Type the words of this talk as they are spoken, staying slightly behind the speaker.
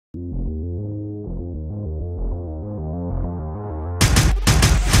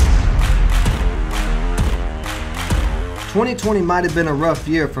2020 might have been a rough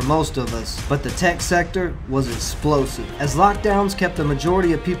year for most of us, but the tech sector was explosive. As lockdowns kept the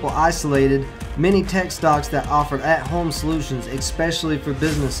majority of people isolated, many tech stocks that offered at-home solutions, especially for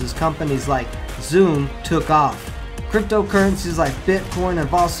businesses, companies like Zoom, took off. Cryptocurrencies like Bitcoin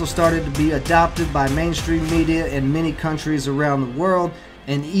have also started to be adopted by mainstream media in many countries around the world,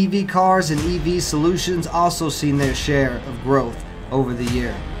 and EV cars and EV solutions also seen their share of growth over the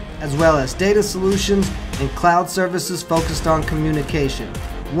year, as well as data solutions and cloud services focused on communication.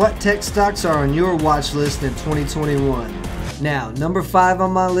 What tech stocks are on your watch list in 2021? Now, number 5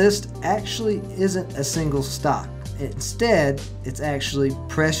 on my list actually isn't a single stock. Instead, it's actually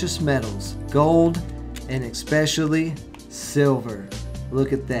precious metals, gold, and especially silver.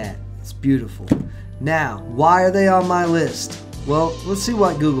 Look at that, it's beautiful. Now, why are they on my list? Well, let's see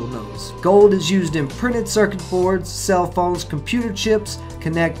what Google knows. Gold is used in printed circuit boards, cell phones, computer chips,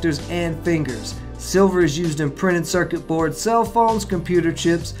 connectors, and fingers. Silver is used in printed circuit boards, cell phones, computer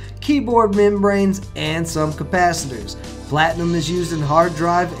chips, keyboard membranes, and some capacitors. Platinum is used in hard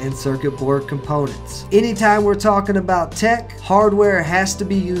drive and circuit board components. Anytime we're talking about tech, hardware has to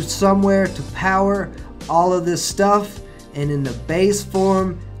be used somewhere to power all of this stuff, and in the base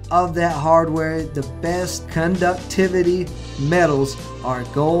form of that hardware, the best conductivity metals are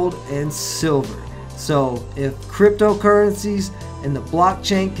gold and silver. So if cryptocurrencies and the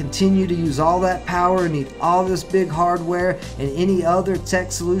blockchain continue to use all that power and need all this big hardware, and any other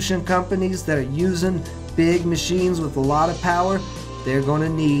tech solution companies that are using big machines with a lot of power, they're going to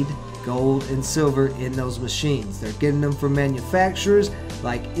need gold and silver in those machines. They're getting them from manufacturers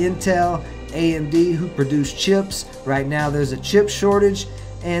like Intel, AMD, who produce chips. Right now there's a chip shortage,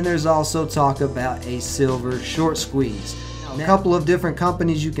 and there's also talk about a silver short squeeze. A couple of different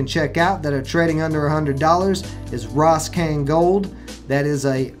companies you can check out that are trading under $100 is Roscan Gold. That is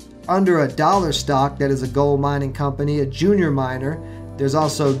a under $1 stock. That is a gold mining company, a junior miner. There's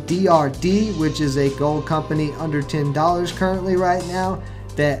also DRD, which is a gold company under $10 currently right now,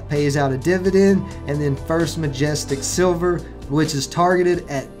 that pays out a dividend. And then First Majestic Silver, which is targeted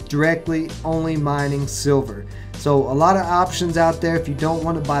at directly only mining silver. So a lot of options out there. If you don't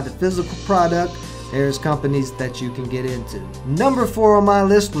want to buy the physical product, there's companies that you can get into. Number 4 on my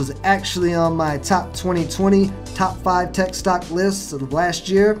list was actually on my top 2020 top 5 tech stock lists of last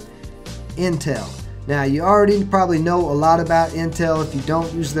year, Intel. Now, you already probably know a lot about Intel. If you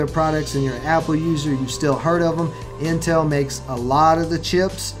don't use their products and you're an Apple user, you've still heard of them. Intel makes a lot of the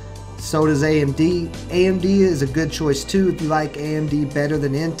chips. So does AMD. AMD is a good choice too. If you like AMD better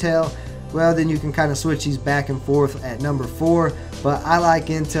than Intel, well, then you can kind of switch these back and forth at number 4. But I like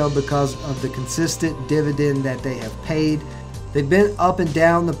Intel because of the consistent dividend that they have paid. They've been up and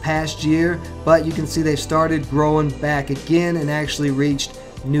down the past year, but you can see they've started growing back again and actually reached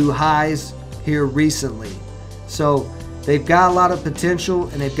new highs here recently. So they've got a lot of potential,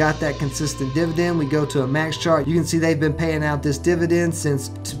 and they've got that consistent dividend. We go to a max chart, you can see they've been paying out this dividend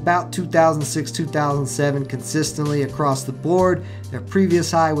since about 2006, 2007 consistently across the board. Their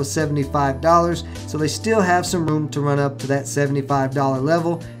previous high was $75, so they still have some room to run up to that $75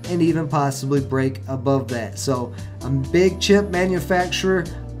 level and even possibly break above that. So a big chip manufacturer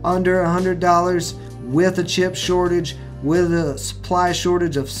under $100 with a chip shortage, with a supply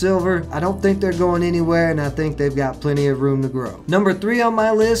shortage of silver. I don't think they're going anywhere, and I think they've got plenty of room to grow. Number 3 on my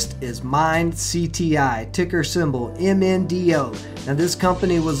list is MindCTI, ticker symbol MNDO. Now, this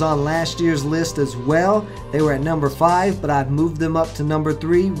company was on last year's list as well. They were at number 5, but I've moved them up to number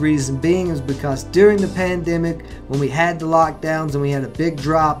 3. Reason being is because during the pandemic, when we had the lockdowns and we had a big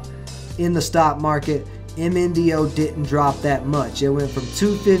drop in the stock market, MNDO didn't drop that much. It went from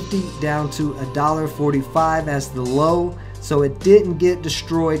 $2.50 down to $1.45 as the low, so it didn't get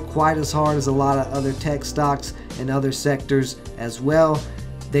destroyed quite as hard as a lot of other tech stocks and other sectors as well.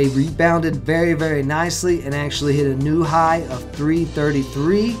 They rebounded very, very nicely and actually hit a new high of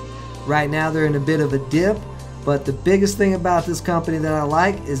 $3.33. Right now they're in a bit of a dip, but the biggest thing about this company that I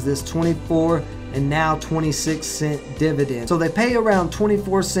like is this 24 and now 26-cent dividend. So they pay around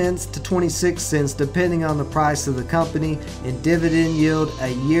 24 cents to 26 cents depending on the price of the company in dividend yield a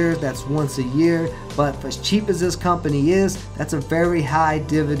year. That's once a year, but for as cheap as this company is, that's a very high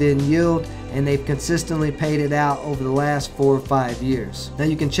dividend yield, and they've consistently paid it out over the last 4 or 5 years. Now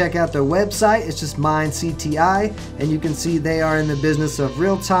you can check out their website. It's just MindCTI, and you can see they are in the business of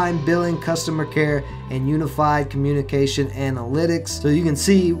real-time billing, customer care, and unified communication analytics. So you can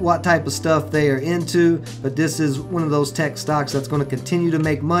see what type of stuff they are into, but this is one of those tech stocks that's going to continue to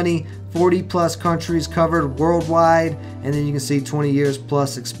make money 40 plus countries covered worldwide, and then you can see 20 years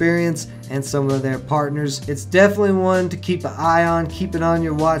plus experience and some of their partners. It's definitely one to keep an eye on, keep it on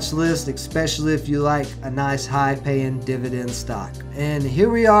your watch list, especially if you like a nice high paying dividend stock. And here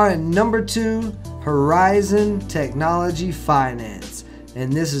we are at number 2, Horizon Technology Finance,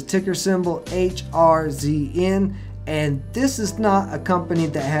 and this is ticker symbol HRZN. And this is not a company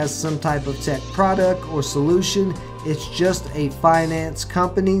that has some type of tech product or solution. It's just a finance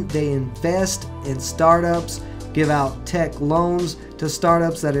company. They invest in startups, give out tech loans to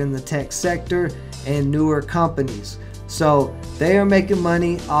startups that are in the tech sector and newer companies. So they are making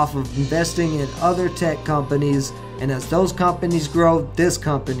money off of investing in other tech companies, and as those companies grow, this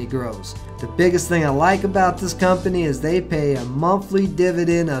company grows. The biggest thing I like about this company is they pay a monthly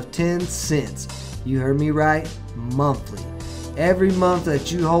dividend of 10 cents. You heard me right, monthly. Every month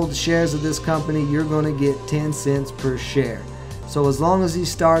that you hold the shares of this company, you're going to get 10 cents per share. So as long as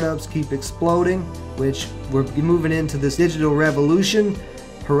these startups keep exploding, which we're moving into this digital revolution,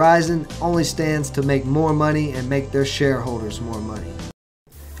 Horizon only stands to make more money and make their shareholders more money.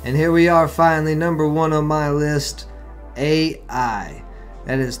 And here we are finally, number 1 on my list, AI.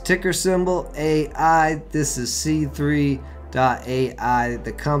 That is ticker symbol AI. This is C3.ai,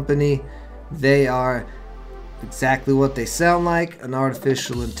 the company. They are exactly what they sound like, an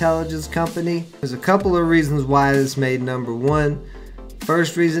artificial intelligence company. There's a couple of reasons why this made number 1.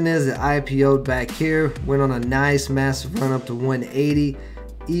 First reason is it IPO'd back here, went on a nice massive run up to 180,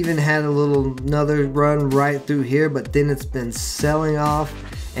 even had another run right through here, but then it's been selling off,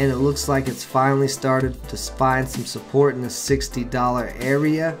 and it looks like it's finally started to find some support in the $60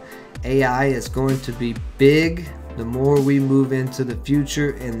 area. AI is going to be big the more we move into the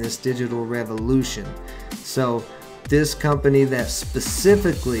future in this digital revolution. So this company that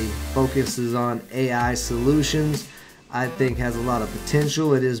specifically focuses on AI solutions, I think has a lot of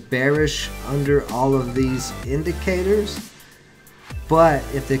potential. It is bearish under all of these indicators, but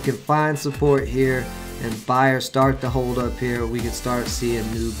if they can find support here and buyers start to hold up here, we can start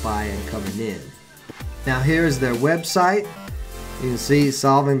seeing new buying coming in. Now here's their website. You can see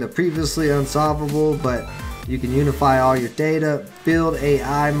solving the previously unsolvable, but you can unify all your data, build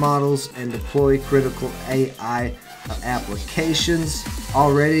AI models, and deploy critical AI applications.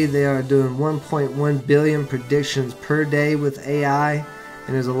 Already they are doing 1.1 billion predictions per day with AI, and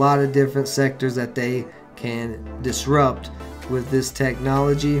there's a lot of different sectors that they can disrupt with this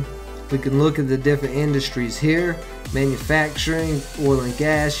technology. We can look at the different industries here: manufacturing, oil and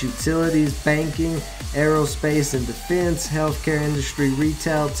gas, utilities, banking, aerospace and defense, healthcare industry,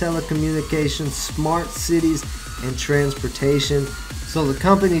 retail, telecommunications, smart cities, and transportation. So the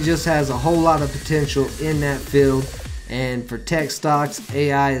company just has a whole lot of potential in that field, and for tech stocks,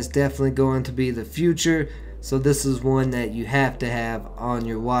 AI is definitely going to be the future. So this is one that you have to have on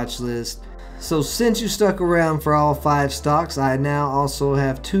your watch list. So since you stuck around for all 5 stocks, I now also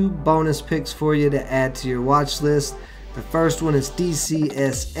have 2 bonus picks for you to add to your watch list. The first one is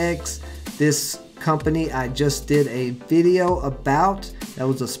DCSX. This company I just did a video about. That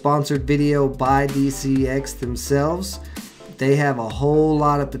was a sponsored video by DCX themselves. They have a whole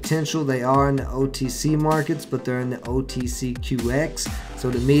lot of potential. They are in the OTC markets, but they're in the OTCQX. So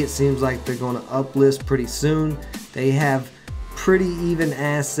to me, it seems like they're going to uplist pretty soon. They have pretty even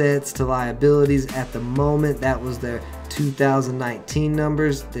assets to liabilities at the moment. That was their 2019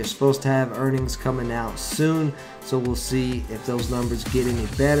 numbers. They're supposed to have earnings coming out soon, so we'll see if those numbers get any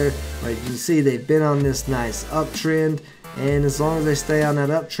better. But you can see they've been on this nice uptrend, and as long as they stay on that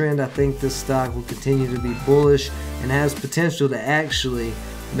uptrend, I think this stock will continue to be bullish and has potential to actually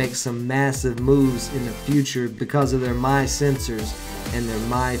make some massive moves in the future because of their My Sensors and their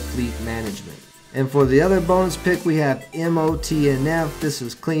My Fleet management. And for the other bonus pick, we have MOTNF. This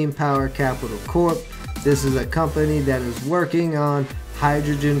is Clean Power Capital Corp. This is a company that is working on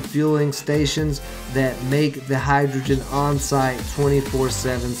hydrogen fueling stations that make the hydrogen on site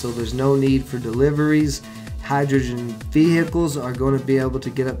 24/7, so there's no need for deliveries. Hydrogen vehicles are going to be able to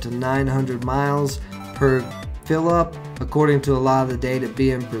get up to 900 miles per fill up, according to a lot of the data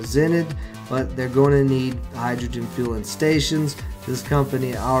being presented, but they're going to need hydrogen fueling stations. This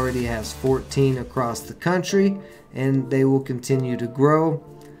company already has 14 across the country, and they will continue to grow.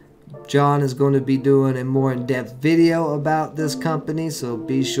 John is going to be doing a more in-depth video about this company, so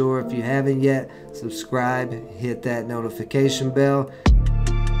be sure, if you haven't yet, subscribe, hit that notification bell,